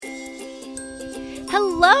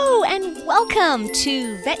Hello and welcome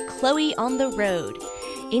to Vet Chloe on the Road.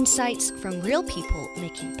 Insights from real people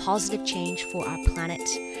making positive change for our planet.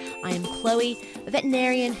 I am Chloe, a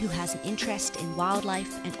veterinarian who has an interest in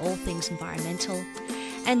wildlife and all things environmental.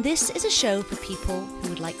 And this is a show for people who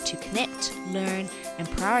would like to connect, learn, and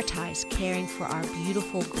prioritize caring for our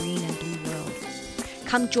beautiful green and blue world.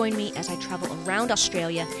 Come join me as I travel around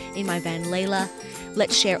Australia in my van Layla.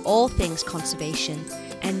 Let's share all things conservation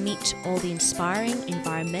and meet all the inspiring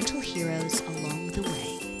environmental heroes along the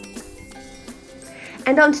way.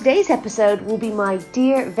 And on today's episode will be my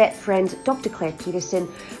dear vet friend, Dr. Claire Peterson,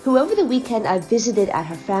 who over the weekend I visited at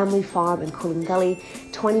her family farm in Coolingully,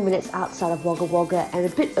 20 minutes outside of Wagga Wagga and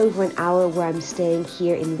a bit over an hour where I'm staying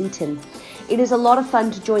here in Leeton. It is a lot of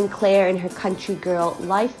fun to join Claire in her country girl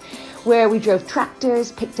life, where we drove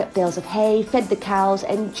tractors, picked up bales of hay, fed the cows,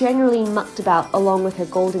 and generally mucked about along with her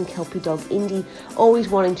golden Kelpie dog Indy, always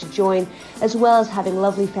wanting to join, as well as having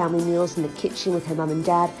lovely family meals in the kitchen with her mum and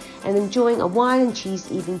dad, and enjoying a wine and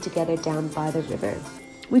cheese evening together down by the river.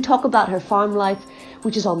 We talk about her farm life,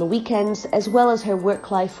 which is on the weekends, as well as her work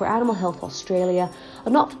life for Animal Health Australia, a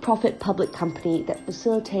not-for-profit public company that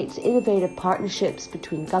facilitates innovative partnerships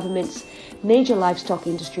between governments, major livestock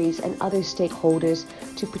industries and other stakeholders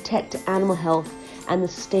to protect animal health and the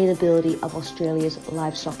sustainability of Australia's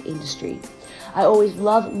livestock industry. I always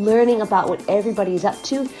love learning about what everybody is up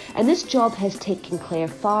to, and this job has taken Claire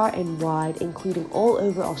far and wide, including all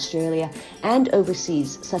over Australia and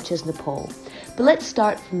overseas, such as Nepal. But let's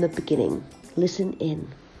start from the beginning. Listen in.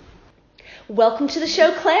 Welcome to the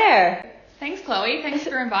show, Claire. Thanks, Chloe. Thanks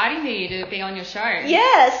for inviting me to be on your show.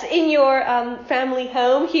 Yes, in your family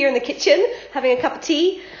home here in the kitchen, having a cup of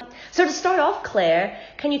tea. So to start off, Claire,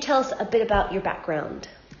 can you tell us a bit about your background?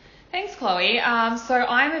 Thanks, Chloe. So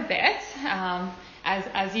I'm a vet,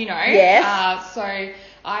 as you know. Yes. So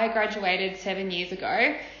I graduated 7 years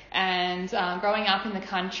ago, and growing up in the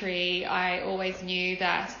country, I always knew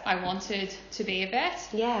that I wanted to be a vet.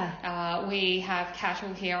 Yeah. We have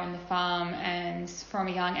cattle here on the farm, and from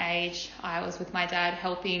a young age, I was with my dad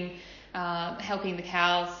helping the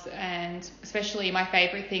cows, and especially my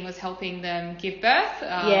favourite thing was helping them give birth.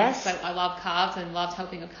 Yes. So I love calves and loved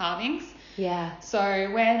helping with calvings. Yeah. So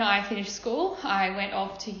when I finished school, I went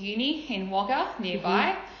off to uni in Wagga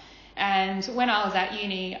nearby. Mm-hmm. And when I was at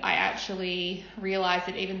uni, I actually realised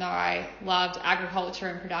that even though I loved agriculture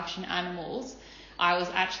and production animals, I was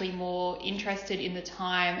actually more interested in the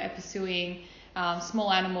time at pursuing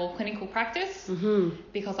small animal clinical practice, mm-hmm.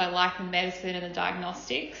 because I like the medicine and the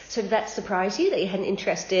diagnostics. So did that surprise you that you had an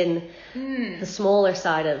interest in the smaller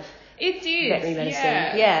side of it did, veterinary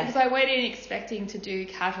medicine? Yeah. Because I went in expecting to do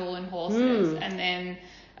cattle and horses, and then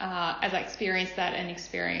as I experienced that and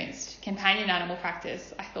experienced companion animal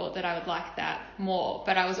practice, I thought that I would like that more.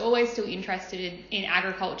 But I was always still interested in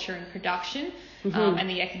agriculture and production, mm-hmm. And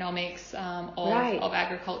the economics of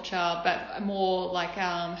agriculture, but more like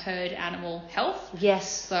herd animal health. Yes.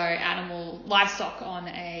 So livestock on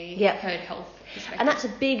a herd health perspective. And that's a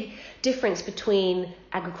big difference between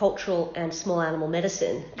agricultural and small animal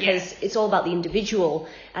medicine, because it's all about the individual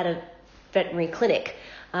at a veterinary clinic.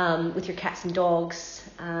 With your cats and dogs,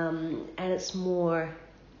 and it's more,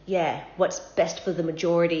 what's best for the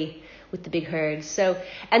majority with the big herds. So,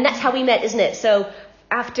 and that's how we met, isn't it? So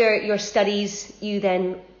after your studies, you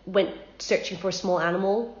then went searching for small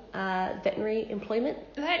animal veterinary employment?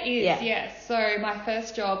 That is, yes. So my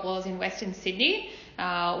first job was in Western Sydney,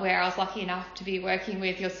 where I was lucky enough to be working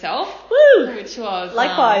with yourself. Woo! Which was...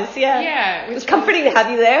 Likewise, Yeah. It was comforting to have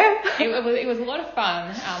you there. It was a lot of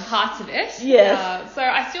fun, parts of it. Yes. So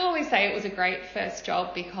I still always say it was a great first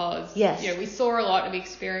job because we saw a lot and we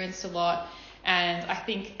experienced a lot. And I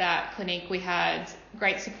think that clinic, we had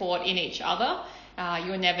great support in each other.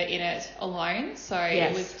 You were never in it alone. So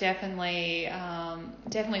it was definitely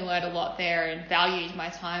learned a lot there and valued my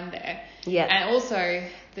time there. Yeah. And also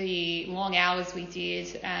the long hours we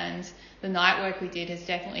did and the night work we did has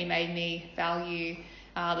definitely made me value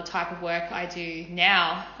the type of work I do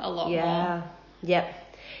now a lot more. Yep.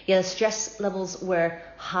 Yeah, the stress levels were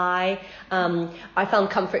high. I found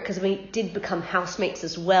comfort because we did become housemates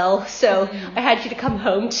as well. So I had you to come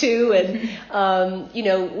home too. And,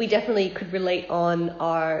 we definitely could relate on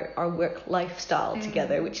our work lifestyle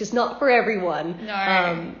together, which is not for everyone. No.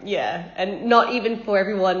 And not even for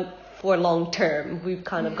everyone for long term. We've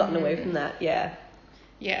kind of gotten away from that. Yeah.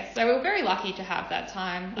 Yes. So we were very lucky to have that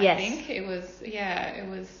time. I think it was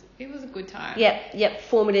a good time. Yep.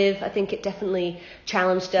 Formative. I think it definitely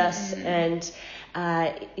challenged us, and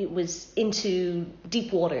it was into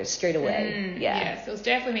deep waters straight away. Yes, it was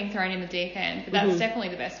definitely being thrown in the deep end, but that's definitely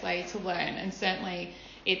the best way to learn, and certainly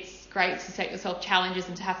it's great to set yourself challenges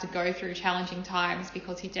and to have to go through challenging times,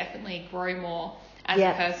 because you definitely grow more as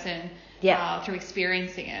a person through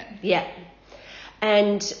experiencing it. Yeah.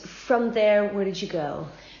 And from there, where did you go?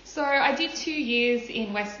 So I did 2 years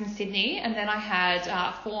in Western Sydney, and then I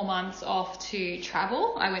had 4 months off to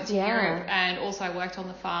travel. I went to Europe, and also I worked on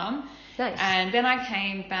the farm. Nice. And then I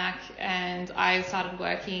came back and I started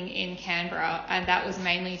working in Canberra, and that was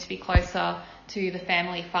mainly to be closer to the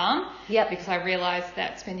family farm. Yep. Because I realised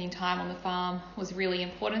that spending time on the farm was really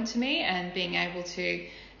important to me, and being able to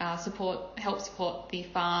help support the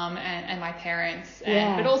farm and my parents,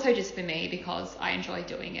 but also just for me, because I enjoy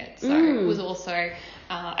doing it. So it was also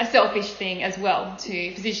a selfish thing as well,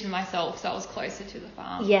 to position myself so I was closer to the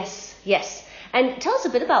farm. Yes. And tell us a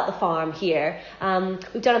bit about the farm here.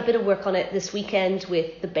 We've done a bit of work on it this weekend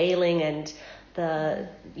with the baling and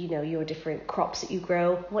your different crops that you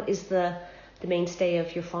grow. What is the mainstay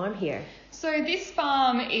of your farm here? So this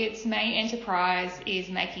farm, its main enterprise is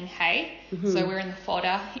making hay. So we're in the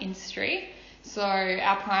fodder industry. So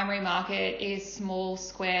our primary market is small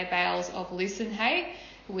square bales of lucerne hay,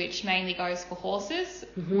 which mainly goes for horses.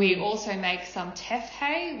 We also make some teff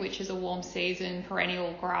hay, which is a warm season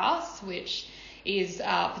perennial grass, which is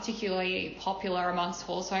particularly popular amongst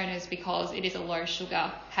horse owners because it is a low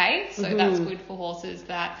sugar hay. So that's good for horses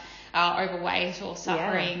that are overweight or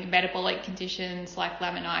suffering metabolic conditions like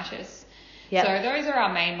laminitis. Yep. So those are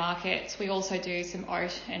our main markets. We also do some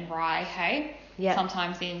oat and rye hay,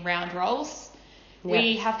 sometimes in round rolls.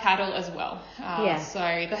 We have cattle as well.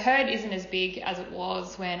 So the herd isn't as big as it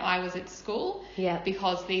was when I was at school,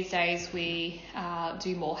 because these days we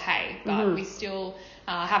do more hay, but we still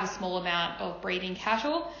have a small amount of breeding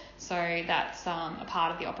cattle. So that's a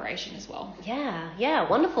part of the operation as well. Yeah,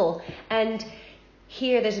 wonderful. And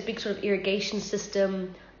here there's a big sort of irrigation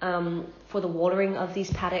system for the watering of these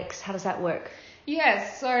paddocks. How does that work?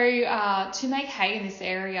 Yes, so to make hay in this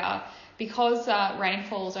area, because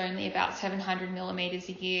rainfall is only about 700 millimetres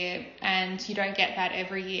a year, and you don't get that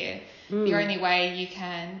every year, the only way you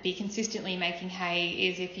can be consistently making hay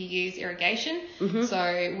is if you use irrigation.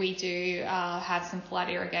 So we do have some flood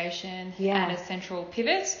irrigation and a central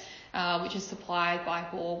pivot, which is supplied by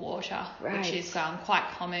bore water, which is quite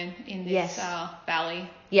common in this valley.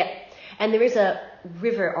 Yeah, and there is a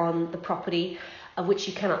river on the property of which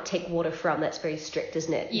you cannot take water from. That's very strict,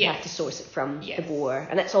 isn't it? You have to source it from the bore,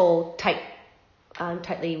 and that's all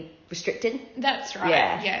tightly restricted. That's right.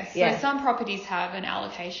 Yes. So some properties have an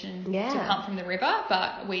allocation to pump from the river,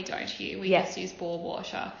 but we don't here. We just use bore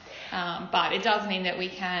water. But it does mean that we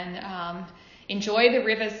can enjoy the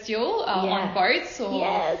river still on boats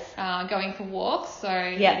or going for walks. So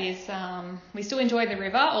it is, we still enjoy the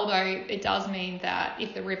river, although it does mean that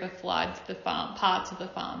if the river floods, the farm, parts of the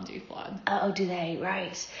farm do flood. Oh, do they?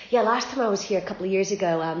 Right. Yeah, last time I was here a couple of years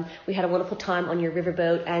ago, we had a wonderful time on your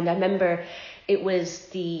riverboat, and I remember it was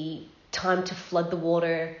the time to flood the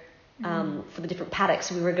water for the different paddocks.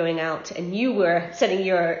 We were going out, and you were setting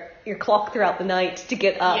your clock throughout the night to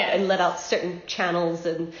get up and let out certain channels,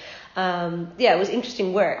 and it was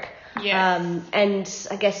interesting work. And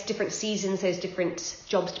I guess different seasons, there's different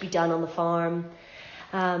jobs to be done on the farm.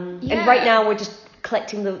 And right now we're just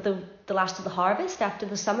collecting the last of the harvest after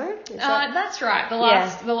the summer. That's right. The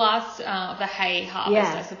last of the hay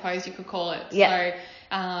harvest, I suppose you could call it. So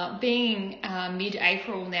being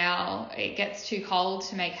mid-April now, it gets too cold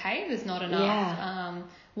to make hay. There's not enough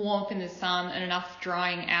warmth in the sun and enough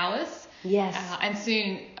drying hours. Yes.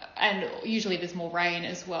 And usually there's more rain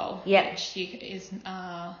as well, which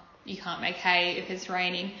you can't make hay if it's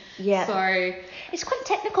raining. Yeah. So it's quite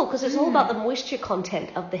technical because it's all about the moisture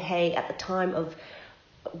content of the hay at the time of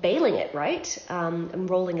baling it, right? And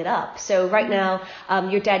rolling it up. So right now,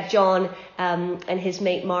 your dad John and his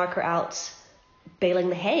mate Mark are out baling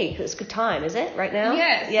the hay. It's a good time, is it, right now?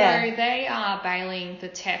 Yeah, so they are baling the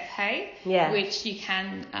teff hay, which you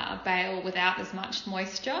can bale without as much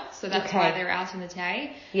moisture, so that's why they're out in the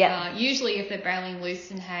day. Usually if they're baling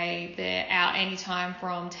lucerne hay, they're out anytime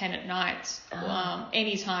from 10 at night,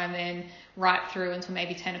 anytime then right through until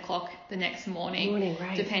maybe 10 o'clock the next morning,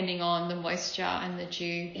 depending on the moisture and the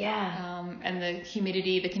dew and the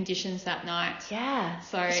humidity, the conditions that night.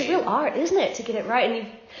 So it's a real art, isn't it, to get it right? And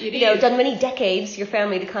you've done many decades, your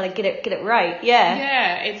family, to kind of get it right.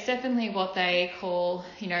 It's definitely what they call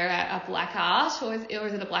a black art, or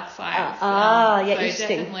is it a black science?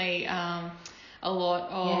 Interesting. Definitely a lot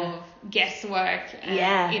of guesswork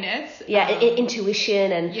in it.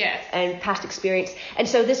 Intuition and past experience. And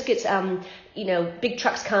so this gets, big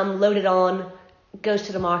trucks come, loaded on, goes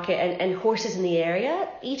to the market, and horses in the area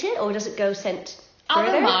eat it, or does it go sent Other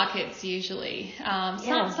further? markets usually.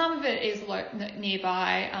 Some of it is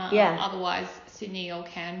nearby. Otherwise, Sydney or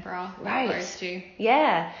Canberra. Right. Those two.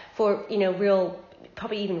 Yeah, for real,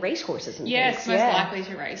 probably even racehorses and yes, things. most likely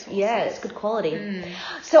to racehorses. Yeah, it's good quality.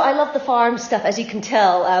 So I love the farm stuff, as you can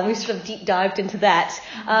tell. We sort of deep dived into that.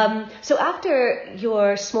 So after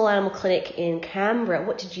your small animal clinic in Canberra,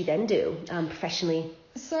 what did you then do professionally?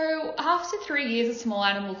 So after 3 years of small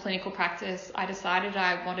animal clinical practice, I decided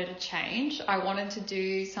I wanted a change. I wanted to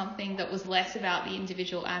do something that was less about the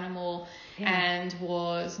individual animal and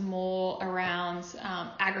was more around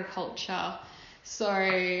agriculture. So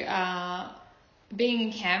being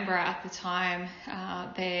in Canberra at the time,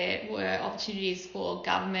 there were opportunities for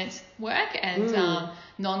government work and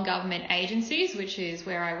non-government agencies, which is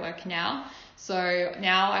where I work now. So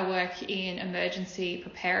now I work in emergency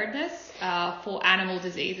preparedness for animal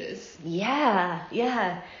diseases.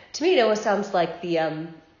 Yeah. To me, it always sounds like the,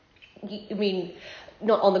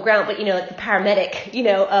 not on the ground, but, like the paramedic,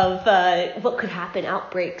 of what could happen,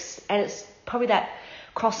 outbreaks. And it's probably that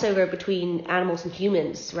crossover between animals and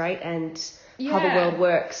humans, right? And how the world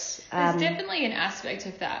works. There's definitely an aspect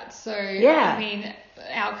of that. So,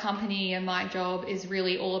 our company and my job is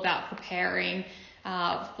really all about preparing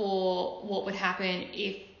for what would happen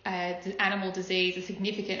if a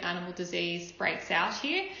significant animal disease breaks out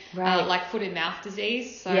here, like foot and mouth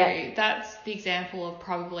disease. So that's the example of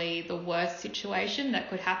probably the worst situation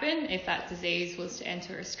that could happen if that disease was to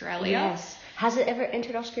enter Australia. Yes. Has it ever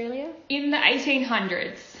entered Australia? In the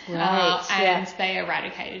 1800s. And they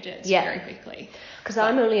eradicated it very quickly. Because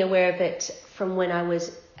I'm only aware of it from when I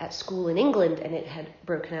was at school in England, and it had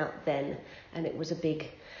broken out then, and it was a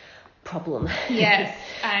big problem. Yes,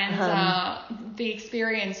 and the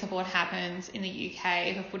experience of what happens in the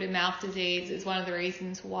UK for foot and mouth disease is one of the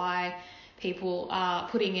reasons why people are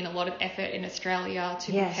putting in a lot of effort in Australia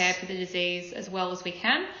to prepare for the disease as well as we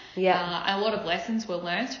can. A lot of lessons were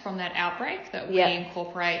learnt from that outbreak that we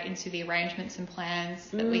incorporate into the arrangements and plans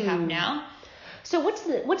that we have now. So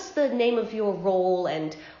what's the name of your role,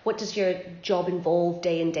 and what does your job involve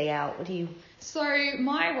day in, day out? What do you... So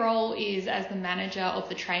my role is as the manager of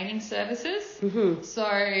the training services. So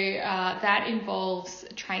that involves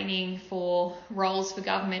training for roles for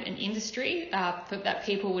government and industry that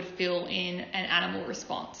people would fill in an animal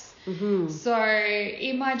response. So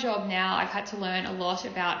in my job now, I've had to learn a lot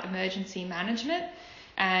about emergency management.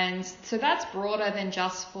 And so that's broader than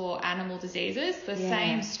just for animal diseases. The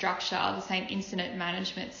same structure, the same incident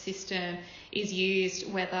management system is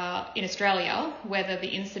used whether the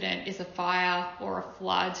incident is a fire or a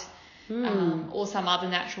flood or some other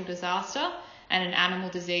natural disaster. And an animal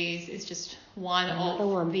disease is just one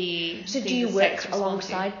of the... So do you work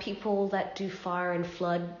alongside people that do fire and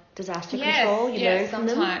flood disaster control? You learn from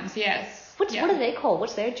them? Sometimes, yes. What are they called?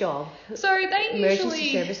 What's their job? So they Emergency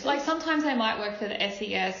usually, services? Sometimes they might work for the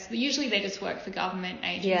SES, but usually they just work for government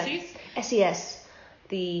agencies. SES,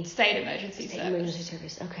 the... State Emergency Service. Emergency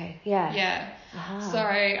Service, okay, yeah. So,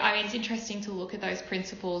 it's interesting to look at those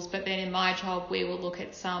principles, but then in my job, we will look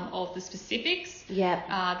at some of the specifics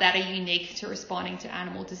that are unique to responding to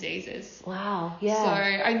animal diseases. Wow,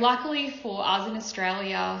 yeah. So, luckily for us in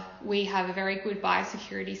Australia, we have a very good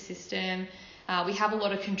biosecurity system. We have a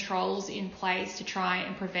lot of controls in place to try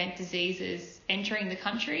and prevent diseases entering the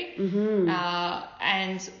country.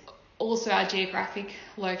 And also our geographic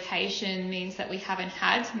location means that we haven't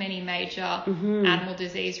had many major animal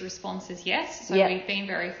disease responses yet. So we've been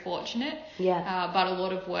very fortunate. But a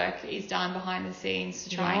lot of work is done behind the scenes to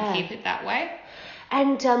try and keep it that way.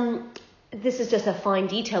 And this is just a fine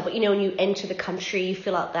detail, but when you enter the country, you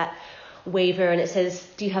fill out that waiver and it says,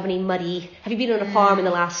 do you have you been on a farm in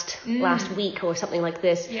the last week or something like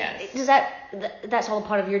this? Yes. Does that's all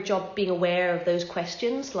part of your job, being aware of those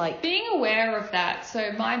questions, like being aware of that?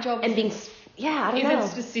 So my job and being isn't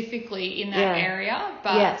specifically in that area,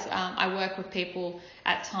 but I work with people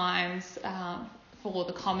at times for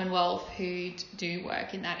the Commonwealth who do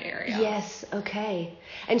work in that area. Yes, okay.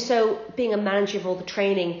 And so being a manager of all the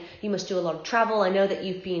training, you must do a lot of travel. I know that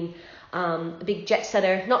you've been a big jet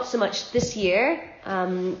setter, not so much this year,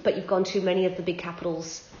 but you've gone to many of the big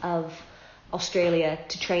capitals of Australia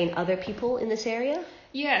to train other people in this area?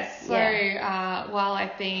 Yes, so while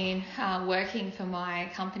I've been working for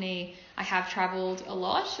my company, I have travelled a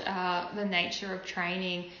lot. The nature of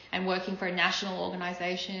training and working for a national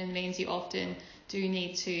organisation means you often do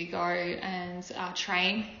need to go and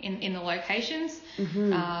train in the locations.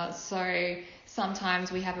 So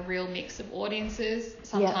sometimes we have a real mix of audiences.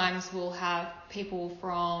 Sometimes we'll have people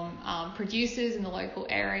from producers in the local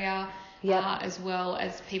area, as well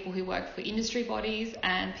as people who work for industry bodies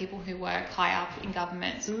and people who work high up in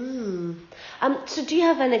government. So do you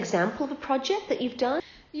have an example of a project that you've done?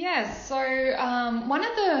 Yes, so one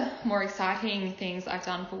of the more exciting things I've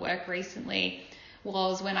done for work recently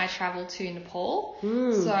was when I travelled to Nepal.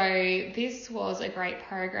 So this was a great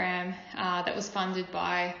program that was partly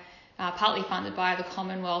funded by the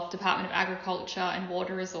Commonwealth Department of Agriculture and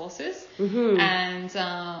Water Resources. And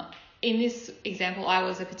in this example, I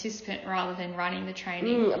was a participant rather than running the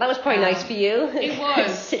training. That was probably nice for you. It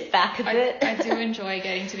was. Sit back a bit. I do enjoy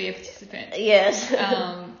getting to be a participant. Yes.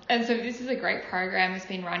 And so this is a great program. It's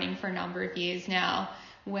been running for a number of years now,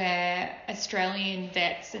 where Australian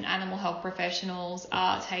vets and animal health professionals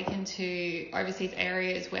are taken to overseas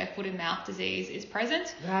areas where foot and mouth disease is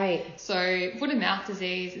present. Right. So foot and mouth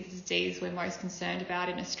disease is the disease we're most concerned about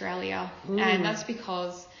in Australia. And that's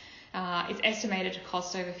because it's estimated to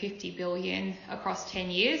cost over $50 billion across 10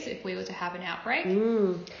 years if we were to have an outbreak.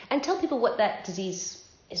 And tell people what that disease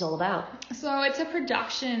is all about. So it's a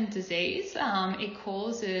production disease. It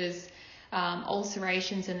causes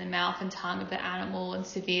ulcerations in the mouth and tongue of the animal and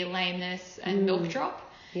severe lameness and milk drop.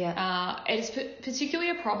 It's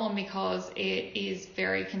particularly a problem because it is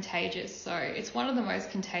very contagious. So it's one of the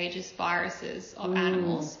most contagious viruses of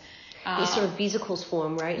animals. These sort of vesicles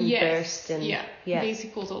form, right? And burst and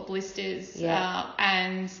vesicles or blisters.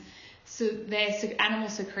 And so their animal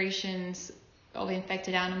secretions of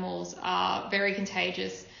infected animals are very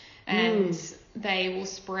contagious, and they will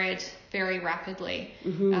spread very rapidly.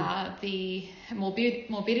 The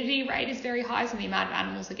morbidity rate is very high, so the amount of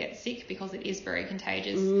animals that get sick because it is very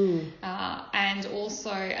contagious. And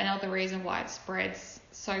also another reason why it spreads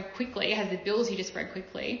so quickly, it has the ability to spread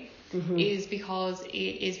quickly, is because it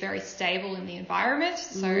is very stable in the environment.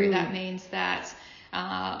 So that means that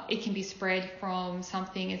it can be spread from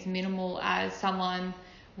something as minimal as someone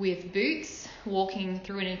with boots walking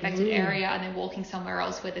through an infected area and then walking somewhere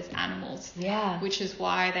else where there's animals. Which is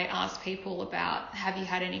why they ask people about, have you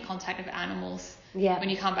had any contact with animals when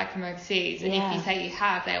you come back from overseas? And if you say you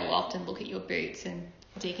have, they will often look at your boots and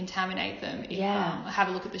decontaminate them. Have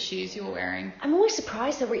a look at the shoes you're wearing. I'm always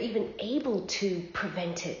surprised that we're even able to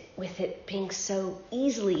prevent it with it being so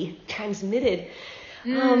easily transmitted.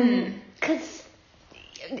 Because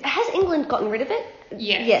has England gotten rid of it?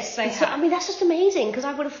 Yes, they have. I mean, that's just amazing, because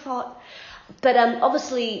I would have thought. But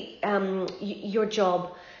obviously, your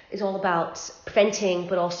job is all about preventing,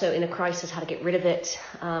 but also in a crisis, how to get rid of it.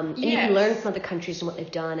 And you can learn from other countries and what they've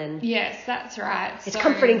done. And yes, that's right. It's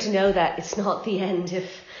comforting to know that it's not the end if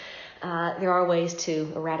there are ways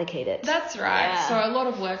to eradicate it. That's right. So a lot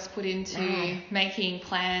of work's put into making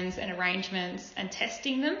plans and arrangements and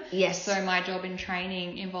testing them. So my job in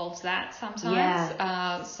training involves that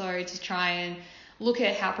sometimes. So to try and look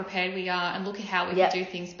at how prepared we are and look at how we can do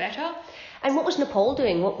things better. And what was Nepal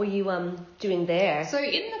doing? What were you doing there? So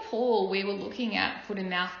in Nepal, we were looking at foot and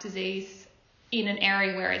mouth disease in an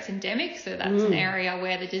area where it's endemic. So that's an area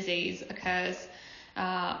where the disease occurs,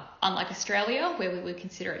 unlike Australia, where we would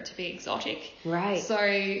consider it to be exotic. Right. So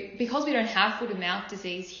because we don't have foot and mouth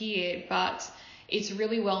disease here, but it's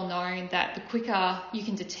really well known that the quicker you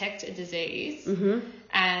can detect a disease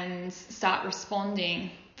and start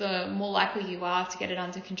responding, the more likely you are to get it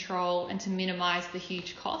under control and to minimise the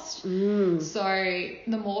huge cost. So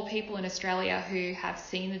the more people in Australia who have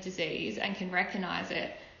seen the disease and can recognise it,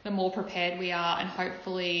 the more prepared we are and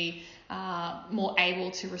hopefully more able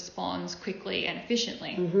to respond quickly and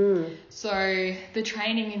efficiently. So the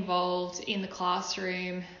training involved in the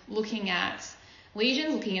classroom looking at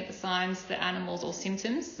lesions, looking at the signs, the animals or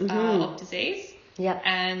symptoms of disease.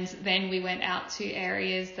 And then we went out to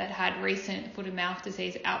areas that had recent foot and mouth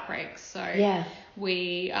disease outbreaks. So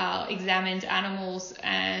we examined animals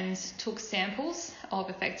and took samples of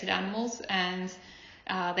affected animals, and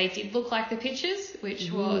they did look like the pictures,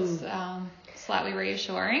 which was slightly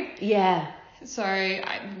reassuring. So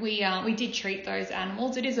we did treat those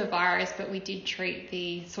animals. It is a virus, but we did treat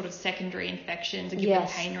the sort of secondary infection to give them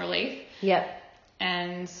pain relief.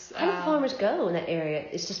 And how do farmers go in that area?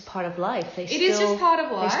 It's just part of life. It is just part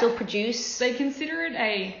of life. They still produce. They consider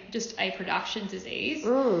it just a production disease.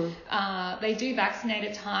 They do vaccinate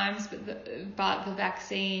at times, but the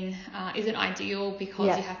vaccine isn't ideal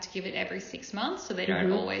because you have to give it every 6 months, so they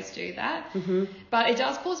don't always do that. But it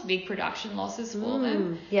does cause big production losses for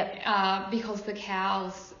them. Because the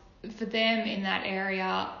cows, for them in that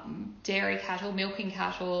area, dairy cattle, milking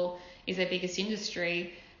cattle is their biggest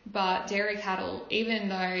industry. But dairy cattle, even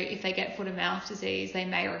though if they get foot and mouth disease, they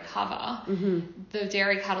may recover, the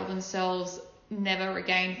dairy cattle themselves never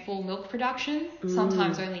regain full milk production,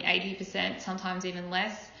 sometimes only 80%, sometimes even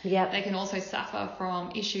less. Yep. They can also suffer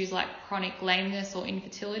from issues like chronic lameness or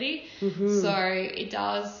infertility. So it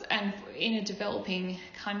does, and in a developing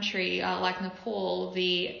country like Nepal,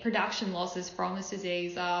 the production losses from this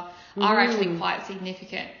disease are actually quite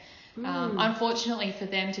significant. Unfortunately for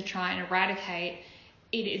them to try and eradicate,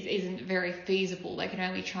 it isn't very feasible. They can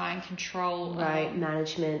only try and control.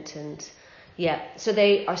 Management and... Yeah, so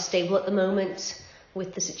they are stable at the moment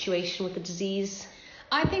with the situation with the disease?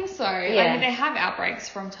 I think so. Yeah. I mean, they have outbreaks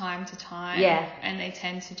from time to time, and they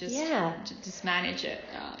tend to just manage it.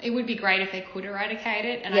 It would be great if they could eradicate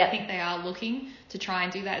it, and I think they are looking to try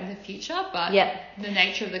and do that in the future, but the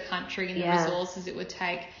nature of the country and the resources it would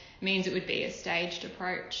take means it would be a staged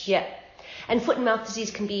approach. Yeah, and foot and mouth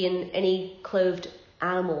disease can be in any clothed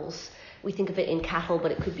animals. We think of it in cattle,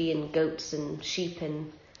 but it could be in goats and sheep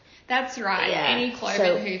and... That's right. Yeah. Any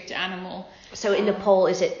cloven hoofed animal. So in Nepal,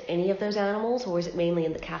 is it any of those animals, or is it mainly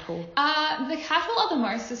in the cattle? The cattle are the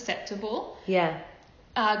most susceptible. Yeah.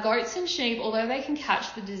 Goats and sheep, although they can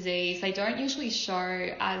catch the disease, they don't usually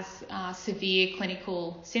show as severe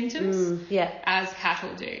clinical symptoms as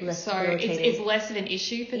cattle do. It's less of an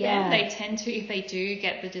issue for them. They tend to, if they do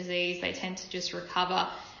get the disease, they tend to just recover.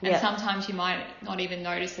 And sometimes you might not even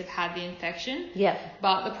notice they've had the infection. Yeah.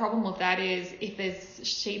 But the problem with that is if there's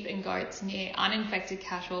sheep and goats near uninfected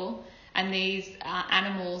cattle, and these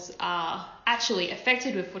animals are actually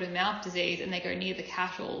affected with foot and mouth disease and they go near the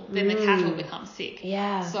cattle, then the cattle become sick.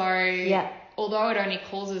 Yeah. So although it only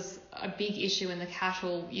causes a big issue in the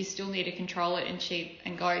cattle, you still need to control it in sheep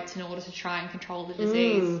and goats in order to try and control the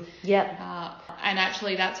disease. And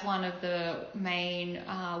actually that's one of the main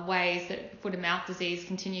ways that foot and mouth disease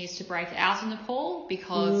continues to break out in Nepal,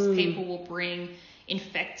 because people will bring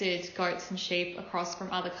infected goats and sheep across from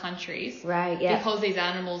other countries. Because these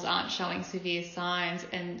animals aren't showing severe signs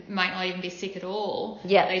and might not even be sick at all.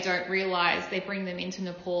 They don't realise they bring them into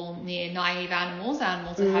Nepal near naive animals that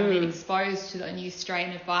haven't been exposed to the new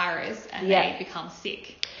strain of virus, and they become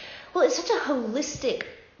sick. Well, it's such a holistic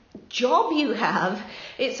job you have.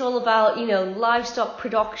 It's all about, livestock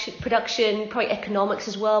production, probably economics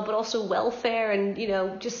as well, but also welfare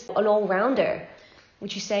and, just an all-rounder.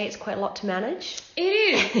 Would you say it's quite a lot to manage? It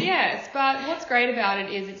is, yes. But what's great about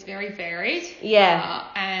it is it's very varied.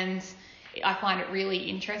 And I find it really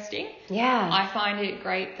interesting. I find it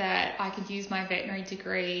great that I could use my veterinary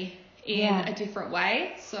degree in a different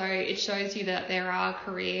way. So it shows you that there are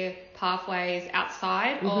career pathways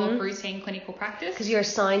outside of routine clinical practice. Because you're a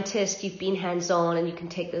scientist, you've been hands-on, and you can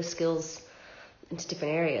take those skills into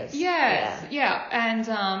different areas. And,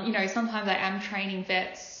 sometimes I am training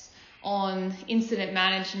vets on incident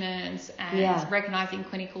management and recognising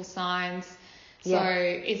clinical signs. So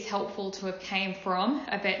it's helpful to have came from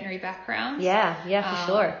a veterinary background. For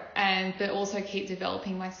sure. But also keep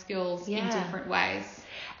developing my skills in different ways.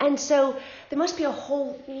 And so there must be a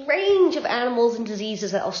whole range of animals and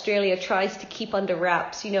diseases that Australia tries to keep under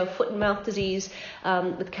wraps. Foot and mouth disease,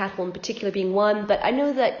 with cattle in particular being one. But I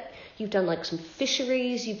know that you've done like some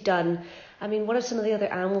fisheries. What are some of the other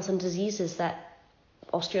animals and diseases that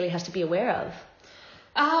Australia has to be aware of?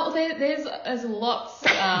 There's lots,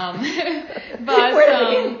 but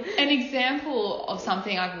an example of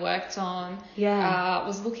something I've worked on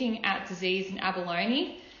was looking at disease in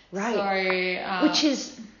abalone. Which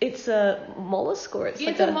is, it's a mollusk, or it's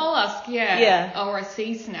a mollusk, or a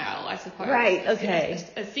sea snail, I suppose.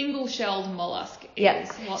 A single-shelled mollusk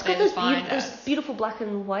is what they define as. Those beautiful black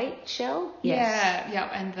and white shell.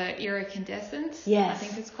 And the iridescence, I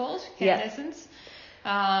think it's called, iridescence.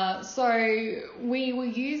 So we were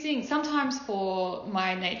using, sometimes for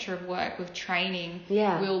my nature of work with training,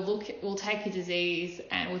 we'll take a disease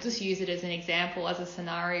and we'll just use it as an example, as a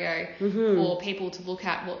scenario for people to look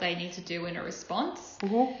at what they need to do in a response.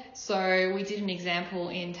 So we did an example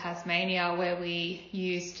in Tasmania where we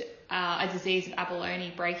used a disease of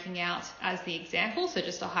abalone breaking out as the example, so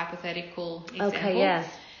just a hypothetical example.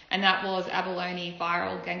 And that was abalone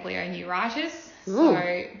viral ganglioneuritis.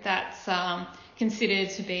 So that's considered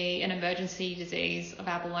to be an emergency disease of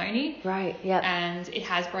abalone. And it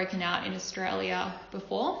has broken out in Australia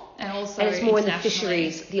before, and also it's more in the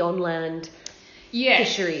fisheries, the on-land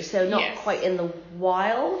fisheries, so not quite in the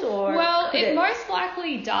wild, or? Well, it most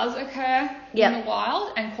likely does occur in the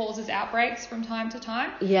wild and causes outbreaks from time to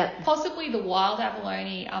time. Possibly the wild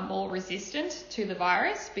abalone are more resistant to the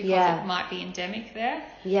virus because it might be endemic there.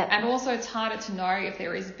 And also it's harder to know if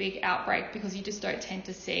there is a big outbreak because you just don't tend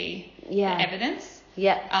to see the evidence.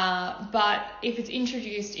 But if it's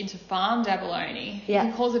introduced into farmed abalone, it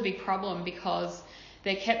can cause a big problem because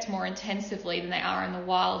they're kept more intensively than they are in the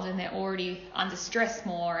wild, and they're already under stress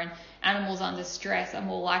more, and animals under stress are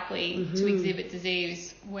more likely to exhibit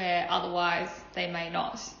disease where otherwise they may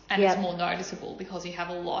not. And it's more noticeable because you have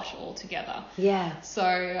a lot altogether. Yeah. So,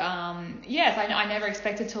 yes, I never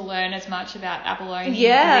expected to learn as much about abalone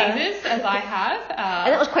diseases as I have.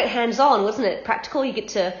 And that was quite hands-on, wasn't it? Practical, you get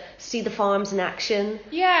to see the farms in action.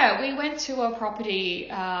 Yeah, we went to a property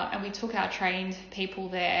and we took our trained people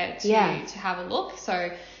there to have a look.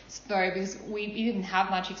 So because we didn't have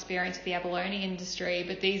much experience with the abalone industry,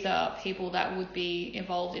 but these are people that would be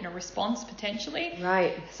involved in a response potentially.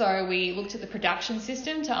 Right. So we looked at the production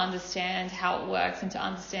system to understand how it works and to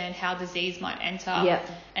understand how disease might enter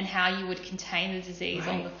and how you would contain the disease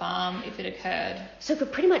on the farm if it occurred. So for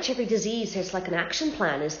pretty much every disease, there's like an action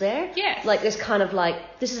plan, is there? Yes. Like there's kind of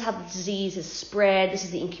like, this is how the disease is spread, this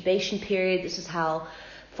is the incubation period, this is how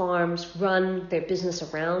farms run their business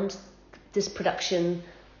around this production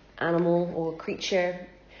animal or creature.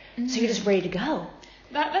 So you're just ready to go.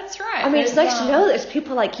 That's right. I mean, it's nice to know that there's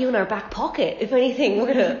people like you in our back pocket. If anything,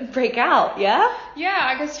 we're going to break out, yeah? Yeah,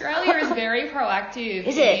 like Australia is very proactive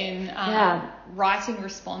in writing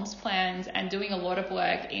response plans and doing a lot of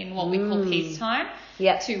work in what we call peacetime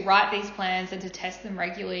to write these plans and to test them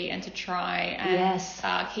regularly and to try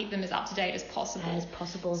and keep them as up to date as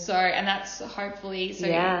possible. So, and that's hopefully,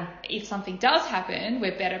 if something does happen,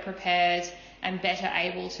 we're better prepared and better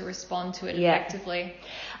able to respond to it effectively.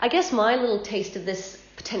 I guess my little taste of this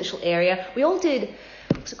potential area, we all did,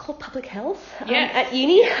 what's it called, public health at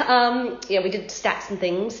uni. We did stats and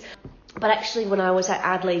things. But actually, when I was at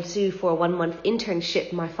Adelaide Zoo for a 1-month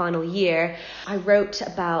internship my final year, I wrote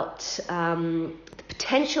about the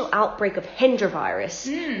potential outbreak of Hendra virus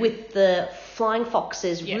with the flying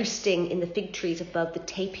foxes roosting in the fig trees above the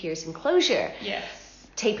tapirs enclosure. Yes.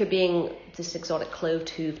 Tapir being this exotic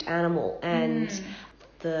clove-toothed animal, and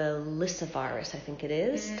the Lissa virus, I think it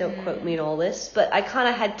is. Don't quote me on all this, but I kind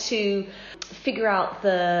of had to figure out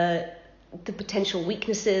the potential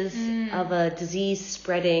weaknesses of a disease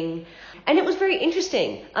spreading, and it was very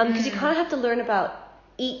interesting because you kind of have to learn about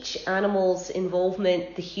each animal's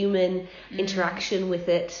involvement, the human interaction with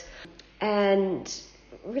it, and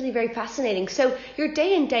really very fascinating. So your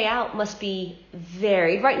day in, day out must be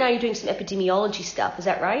varied. Right now you're doing some epidemiology stuff, is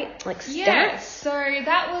that right? Like stats? Yeah, so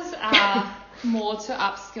that was more to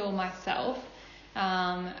upskill myself.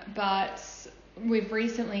 But we've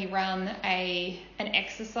recently run an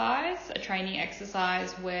exercise, a training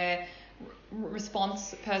exercise where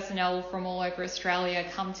response personnel from all over Australia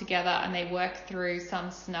come together and they work through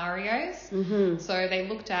some scenarios. So they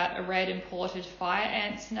looked at a red imported fire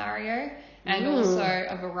ant scenario and also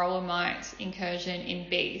a varroa mite incursion in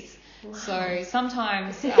bees. Wow. So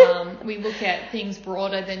sometimes we look at things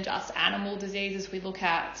broader than just animal diseases. We look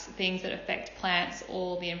at things that affect plants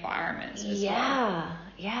or the environment as well.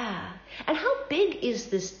 Yeah. And how big is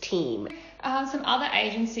this team? Some other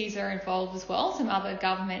agencies are involved as well, some other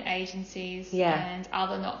government agencies and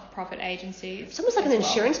other not-for-profit agencies. It's almost like an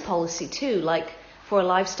insurance policy too, like for a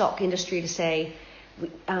livestock industry to say,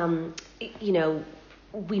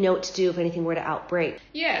 we know what to do if anything were to outbreak.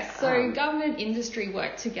 Yes, so government industry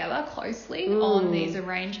work together closely on these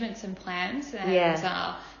arrangements and plans,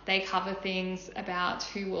 and they cover things about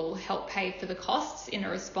who will help pay for the costs in a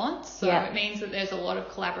response. So it means that there's a lot of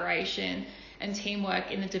collaboration and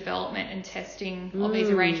teamwork in the development and testing of these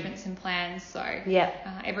arrangements and plans. So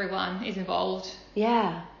everyone is involved.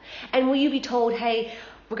 Yeah. And will you be told, hey,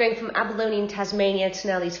 we're going from abalone in Tasmania to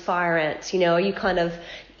now these fire ants, are you kind of,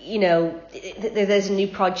 there's a new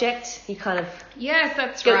project, you kind of... Yes,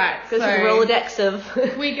 that's right. Go through the Rolodex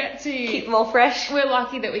of... we get to... keep them all fresh. We're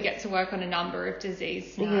lucky that we get to work on a number of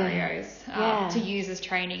disease scenarios to use as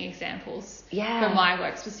training examples for my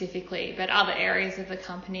work specifically, but other areas of the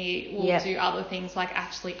company will do other things like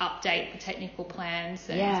actually update the technical plans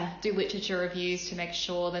and do literature reviews to make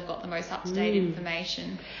sure they've got the most up-to-date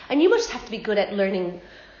information. And you must have to be good at learning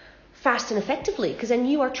fast and effectively, because then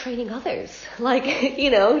you are training others. Like,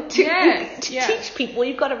 to teach people,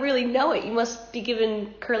 you've got to really know it. You must be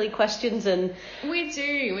given curly questions and... We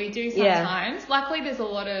do sometimes. Luckily, there's a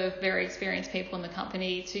lot of very experienced people in the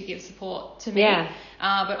company to give support to me.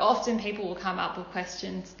 But often people will come up with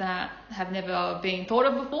questions that have never been thought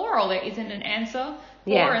of before or there isn't an answer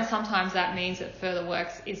for, and sometimes that means that further work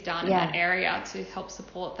is done in that area to help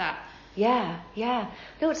support that. Yeah.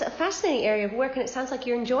 No, it's a fascinating area of work, and it sounds like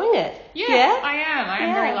you're enjoying it. Yeah? I am. I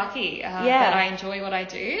am very lucky that I enjoy what I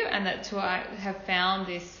do, and that I have found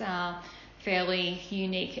this fairly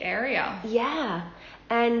unique area. Yeah.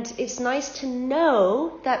 And it's nice to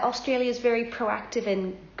know that Australia is very proactive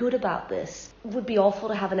and good about this. It would be awful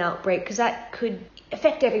to have an outbreak, because that could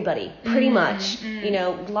affect everybody, pretty much. You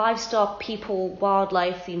know, livestock, people,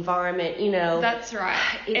 wildlife, the environment, you know. That's right.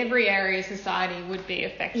 Every area of society would be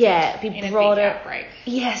affected it'd be broader. A big outbreak.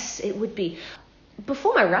 Yes, it would be.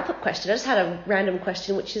 Before my wrap-up question, I just had a random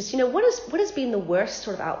question, which is, you know, what has been the worst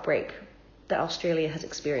sort of outbreak that Australia has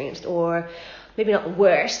experienced? Or maybe not the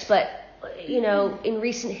worst, but, you know, in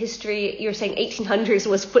recent history, you're saying 1800s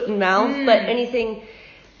was foot and mouth, but anything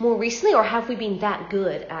more recently, or have we been that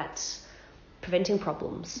good at preventing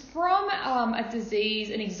problems? From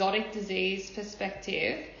an exotic disease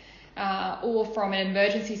perspective, or from an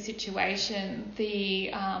emergency situation,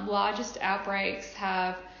 the largest outbreaks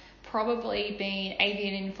have probably been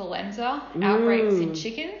avian influenza outbreaks in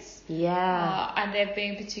chickens. And they've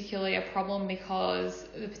been particularly a problem because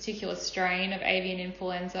the particular strain of avian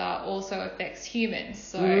influenza also affects humans.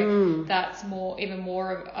 So that's even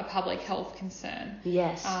more of a public health concern.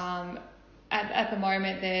 Yes. At the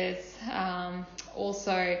moment, there's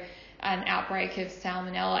also an outbreak of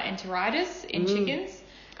Salmonella enteritis in chickens.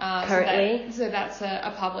 Currently. So that's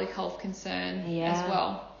a public health concern as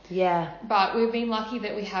well. Yeah. But we've been lucky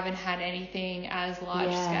that we haven't had anything as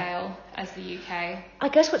large scale as the UK. I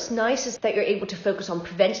guess what's nice is that you're able to focus on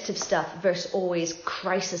preventative stuff versus always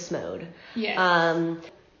crisis mode. Yes.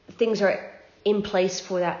 Things are in place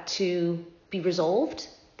for that to be resolved,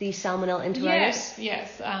 the Salmonella enteritis?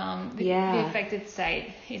 Yes. The affected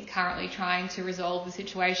state is currently trying to resolve the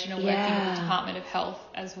situation and working with the Department of Health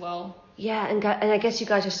as well. Yeah, and I guess you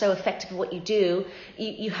guys are so effective at what you do.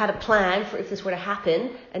 You had a plan for if this were to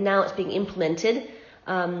happen, and now it's being implemented.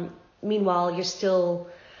 Meanwhile, you're still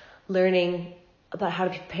learning about how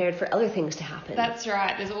to be prepared for other things to happen. That's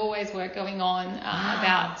right. There's always work going on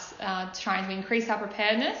about trying to increase our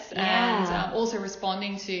preparedness and also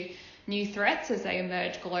responding to new threats as they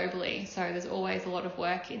emerge globally. So there's always a lot of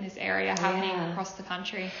work in this area happening across the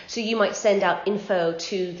country. So you might send out info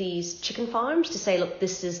to these chicken farms to say, look,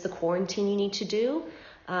 this is the quarantine you need to do.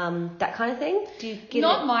 That kind of thing? Do you give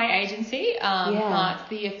Not my agency, but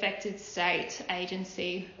the affected state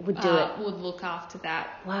agency would do it. Would look after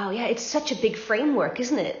that. Wow, yeah, it's such a big framework,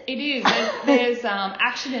 isn't it? It is. There's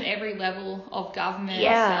action at every level of government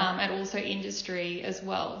and also industry as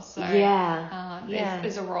well. So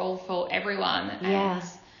there's a role for everyone and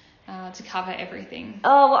to cover everything.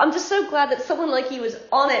 Oh, well, I'm just so glad that someone like you is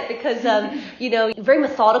on it because, you know, you're very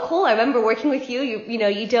methodical. I remember working with you. You're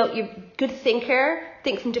a good thinker,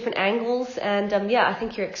 think from different angles. And, I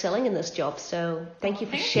think you're excelling in this job. So thank you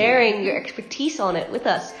for sharing your expertise on it with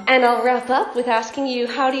us. And I'll wrap up with asking you,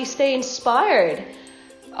 how do you stay inspired?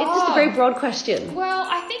 It's just a very broad question. Well,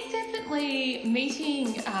 I think definitely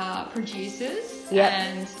meeting producers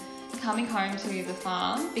and coming home to the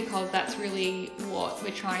farm, because that's really what we're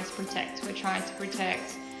trying to protect. We're trying to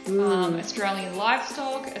protect Australian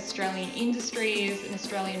livestock, Australian industries, an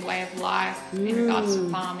Australian way of life in regards to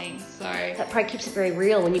farming. So that probably keeps it very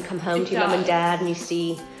real when you come home to your mum and dad and you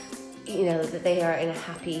see, you know, that they are in a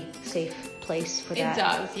happy, safe place for that. It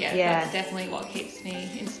does, yes. Yeah. That's definitely what keeps me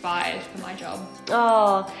inspired for my job.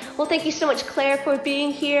 Oh, well, thank you so much, Claire, for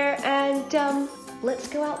being here. And let's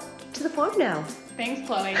go out to the farm now. Thanks,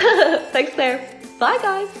 Chloe. Thanks, Claire. Bye,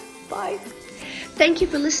 guys. Bye. Thank you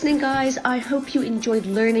for listening, guys. I hope you enjoyed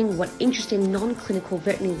learning what interesting non-clinical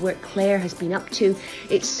veterinary work Claire has been up to.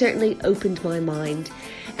 It certainly opened my mind.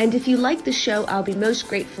 And if you like the show, I'll be most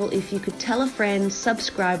grateful if you could tell a friend,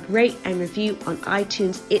 subscribe, rate and review on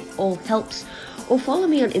iTunes. It all helps. Or follow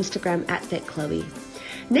me on Instagram @VetChloe.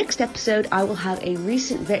 Next episode, I will have a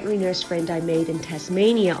recent veterinary nurse friend I made in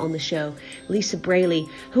Tasmania on the show, Lisa Brayley,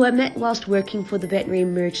 who I met whilst working for the veterinary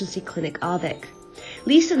emergency clinic AVEC.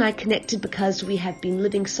 Lisa and I connected because we have been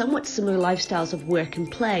living somewhat similar lifestyles of work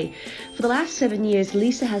and play. For the last 7 years,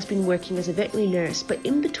 Lisa has been working as a veterinary nurse, but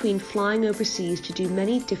in between flying overseas to do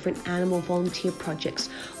many different animal volunteer projects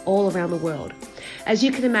all around the world. As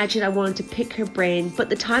you can imagine, I wanted to pick her brain, but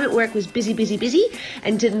the time at work was busy,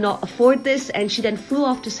 and did not afford this, and she then flew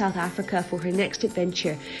off to South Africa for her next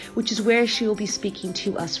adventure, which is where she will be speaking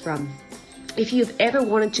to us from. If you have ever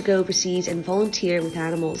wanted to go overseas and volunteer with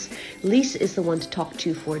animals, Lisa is the one to talk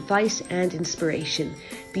to for advice and inspiration.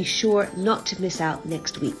 Be sure not to miss out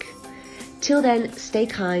next week. Till then, stay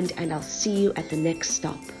kind, and I'll see you at the next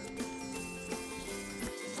stop.